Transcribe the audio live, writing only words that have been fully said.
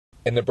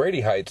In the Brady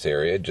Heights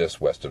area,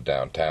 just west of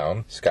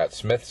downtown, Scott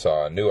Smith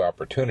saw a new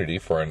opportunity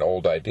for an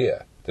old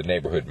idea, the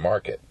neighborhood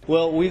market.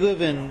 Well, we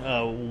live in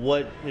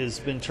what has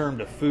been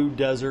termed a food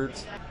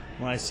desert.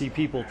 When I see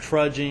people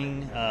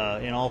trudging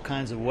in all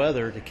kinds of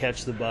weather to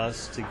catch the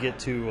bus to get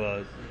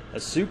to a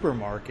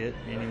supermarket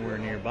anywhere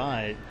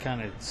nearby, it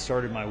kind of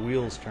started my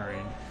wheels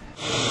turning.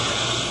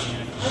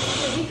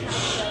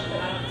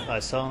 I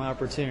saw an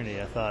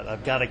opportunity. I thought,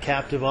 I've got a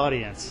captive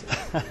audience.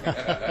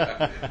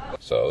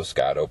 So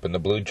Scott opened the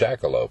Blue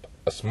Jackalope,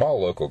 a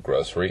small local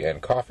grocery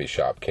and coffee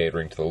shop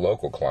catering to the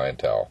local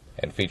clientele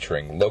and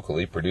featuring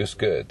locally produced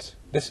goods.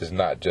 This is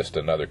not just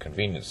another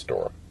convenience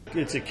store.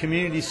 It's a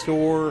community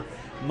store,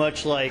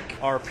 much like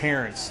our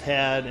parents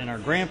had and our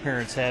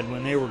grandparents had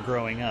when they were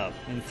growing up.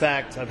 In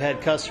fact, I've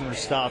had customers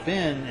stop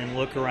in and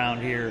look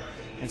around here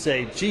and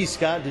say, gee,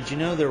 Scott, did you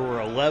know there were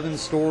 11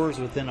 stores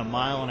within a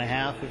mile and a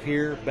half of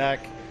here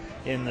back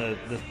in the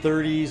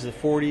 30s, the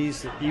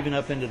 40s, even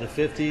up into the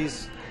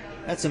 50s?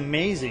 That's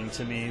amazing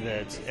to me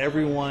that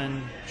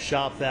everyone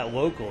shopped that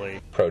locally.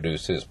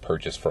 Produce is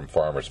purchased from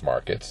farmers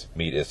markets,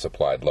 meat is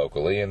supplied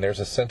locally, and there's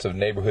a sense of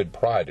neighborhood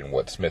pride in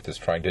what Smith is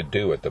trying to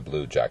do at the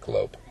Blue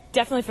Jackalope.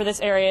 Definitely for this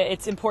area,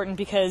 it's important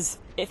because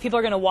if people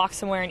are going to walk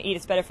somewhere and eat,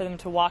 it's better for them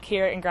to walk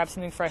here and grab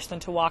something fresh than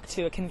to walk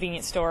to a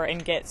convenience store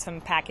and get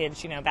some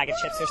packaged, bag of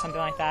chips or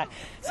something like that.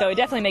 So it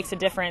definitely makes a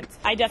difference.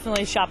 I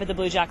definitely shop at the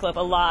Blue Jackalope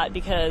a lot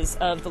because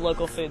of the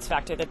local foods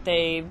factor, that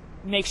they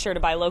make sure to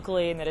buy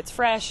locally and that it's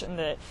fresh and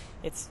that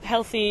it's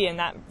healthy, and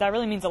that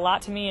really means a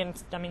lot to me,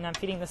 and I'm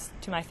feeding this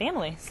to my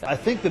family. So. I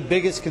think the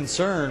biggest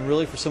concern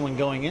really for someone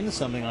going into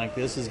something like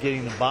this is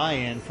getting the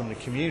buy-in from the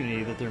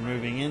community that they're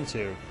moving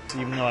into.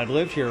 Even though I'd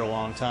lived here a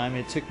long time,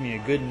 it took me a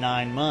good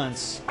 9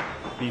 months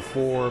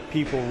before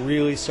people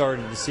really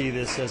started to see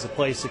this as a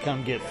place to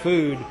come get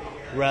food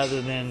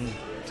rather than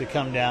to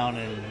come down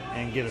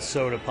and get a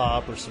soda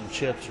pop or some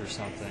chips or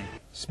something.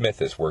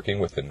 Smith is working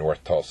with the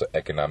North Tulsa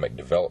Economic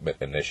Development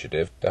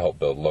Initiative to help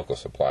build local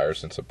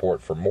suppliers and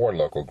support for more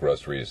local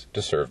groceries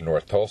to serve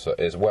North Tulsa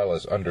as well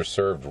as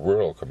underserved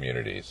rural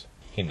communities.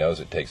 He knows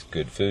it takes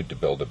good food to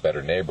build a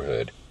better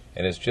neighborhood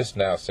and is just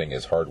now seeing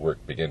his hard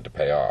work begin to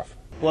pay off.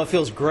 Well, it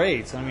feels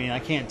great. I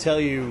can't tell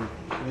you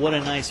what a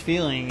nice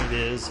feeling it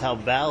is, how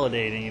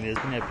validating it is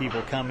that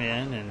people come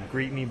in and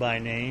greet me by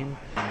name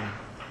and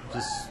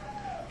just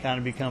kind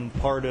of become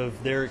part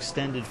of their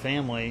extended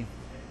family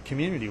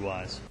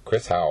community-wise.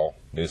 Chris Howell,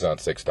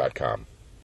 NewsOn6.com.